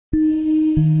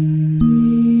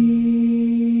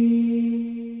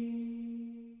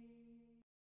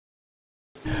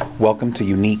Welcome to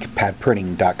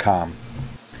UniquePadPrinting.com.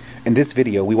 In this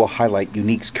video, we will highlight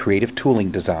Unique's creative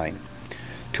tooling design.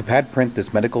 To pad print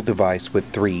this medical device with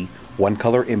 3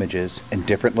 one-color images in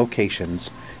different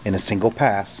locations in a single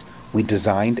pass, we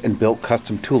designed and built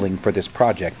custom tooling for this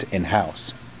project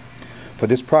in-house. For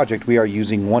this project, we are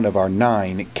using one of our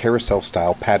 9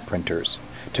 carousel-style pad printers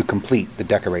to complete the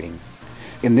decorating.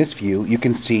 In this view, you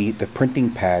can see the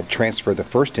printing pad transfer the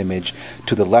first image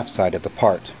to the left side of the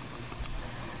part.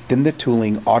 Then the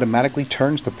tooling automatically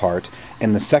turns the part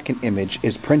and the second image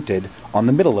is printed on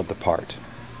the middle of the part.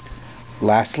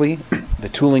 Lastly, the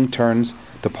tooling turns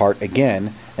the part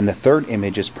again and the third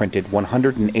image is printed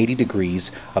 180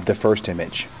 degrees of the first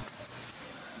image.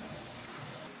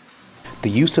 The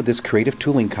use of this creative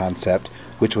tooling concept,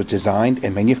 which was designed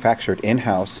and manufactured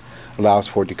in-house, allows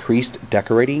for decreased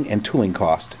decorating and tooling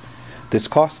cost. This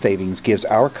cost savings gives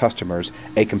our customers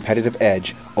a competitive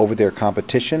edge over their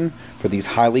competition for these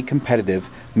highly competitive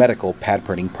medical pad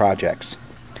printing projects.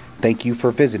 Thank you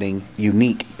for visiting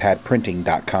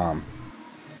UniquePadPrinting.com.